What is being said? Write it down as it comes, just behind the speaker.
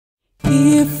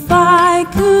If I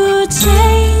could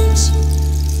change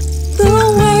the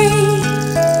way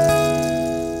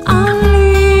I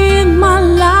live my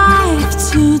life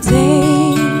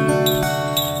today,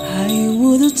 I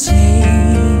would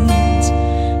change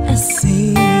a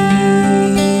single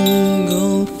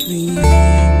thing.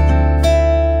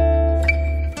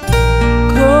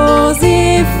 'Cause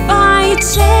if I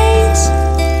change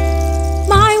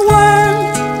my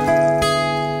world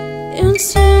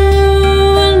into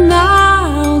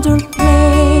another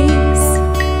place,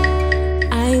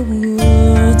 I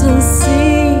wouldn't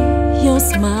see your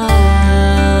smiling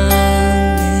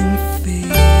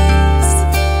face.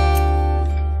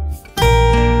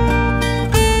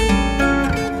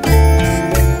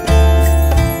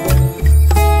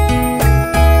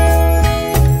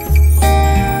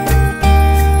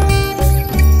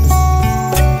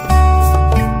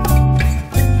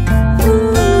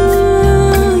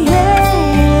 Ooh, yeah.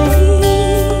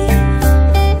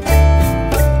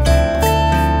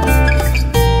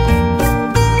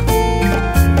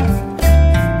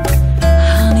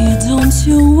 Honey, don't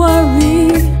you worry,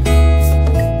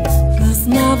 there's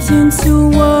nothing to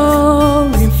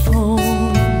worry for.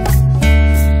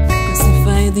 'Cause if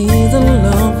I didn't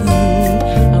love you,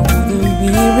 I wouldn't be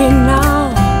here now.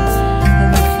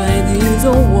 And if I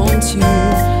didn't want you,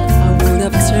 I would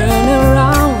have turned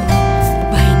around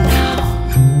by now.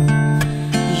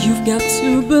 You've got to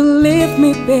believe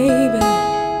me, baby.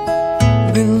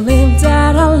 Believe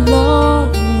that I love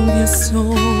you so.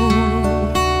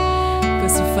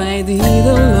 'Cause if I didn't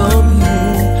love you,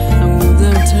 I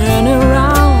wouldn't turn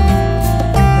around.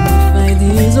 And if I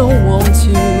didn't want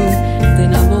you, then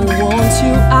I won't want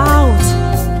you out.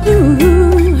 Ooh,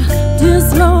 this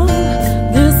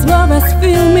love has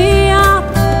filled me up.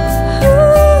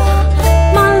 Ooh,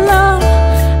 my love,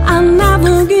 I'll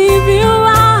never give you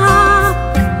up.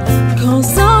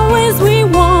 'Cause always we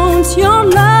want your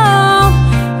love.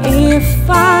 If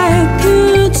I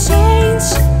could change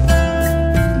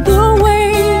the way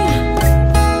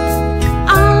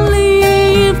I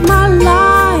live my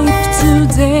life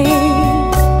today,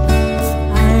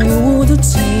 I would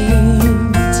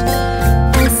change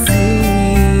a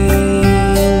single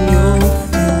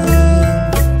thing.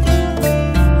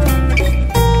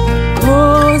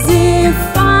 'Cause if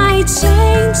I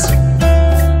change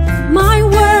my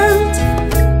world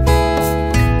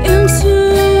into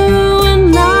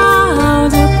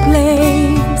another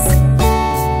place,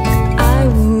 I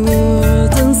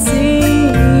wouldn't see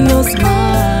your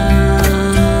smiling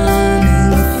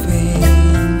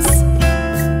face.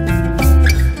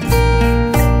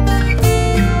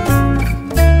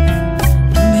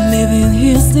 Believing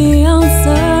is the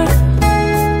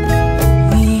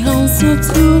answer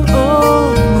to all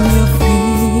your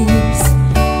fears.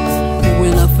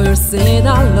 When I first said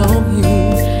I love you,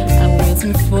 I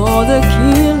waited for the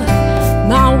kill.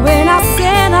 Now when I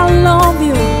said I love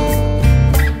you,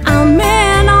 I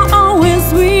mean I always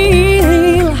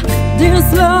will. This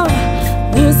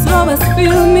love has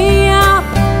filled me up.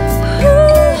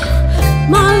 Ooh,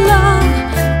 my love,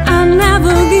 I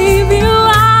never give you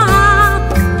up.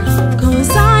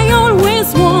 'Cause I always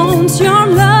want your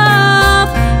love.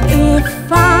 If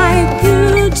I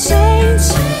could change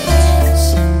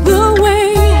the way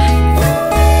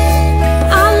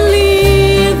I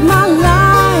live my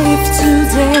life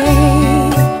today,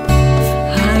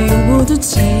 I would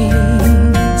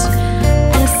change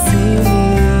a single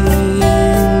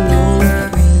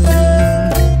thing.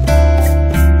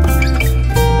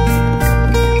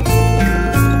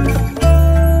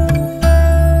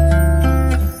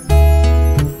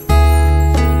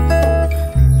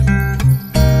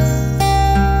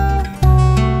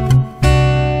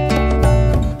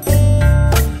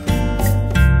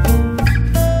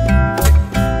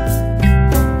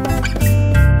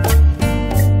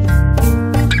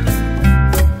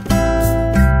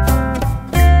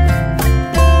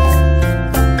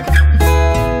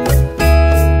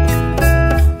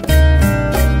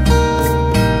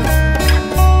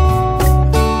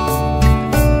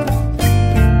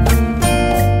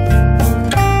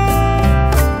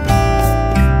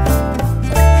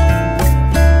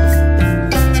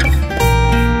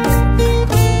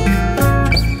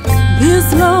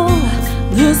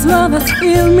 This love has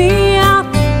filled me up.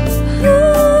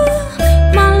 Ooh,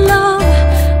 my love,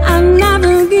 I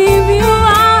never give you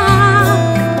up.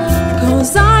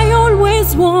 'Cause I always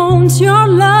want your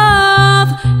love.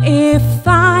 If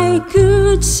I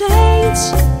could change